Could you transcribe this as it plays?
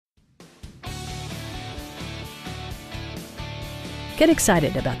Get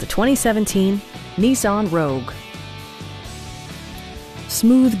excited about the 2017 Nissan Rogue.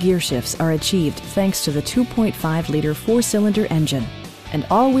 Smooth gear shifts are achieved thanks to the 2.5-liter four-cylinder engine, and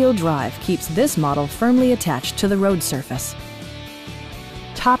all-wheel drive keeps this model firmly attached to the road surface.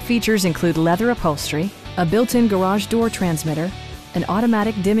 Top features include leather upholstery, a built-in garage door transmitter, an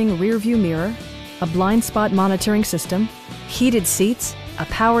automatic dimming rear-view mirror, a blind spot monitoring system, heated seats, a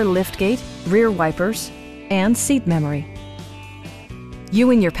power liftgate, rear wipers, and seat memory.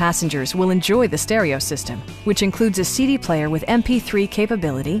 You and your passengers will enjoy the stereo system, which includes a CD player with MP3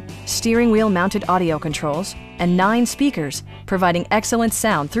 capability, steering wheel mounted audio controls, and 9 speakers, providing excellent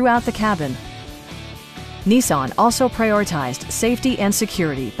sound throughout the cabin. Nissan also prioritized safety and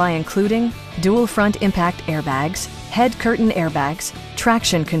security by including dual front impact airbags, head curtain airbags,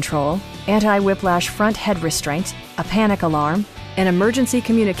 traction control, anti-whiplash front head restraints, a panic alarm, an emergency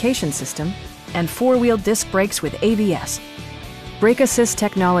communication system, and 4-wheel disc brakes with ABS. Brake Assist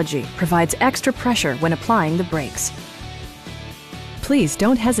technology provides extra pressure when applying the brakes. Please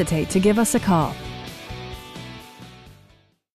don't hesitate to give us a call.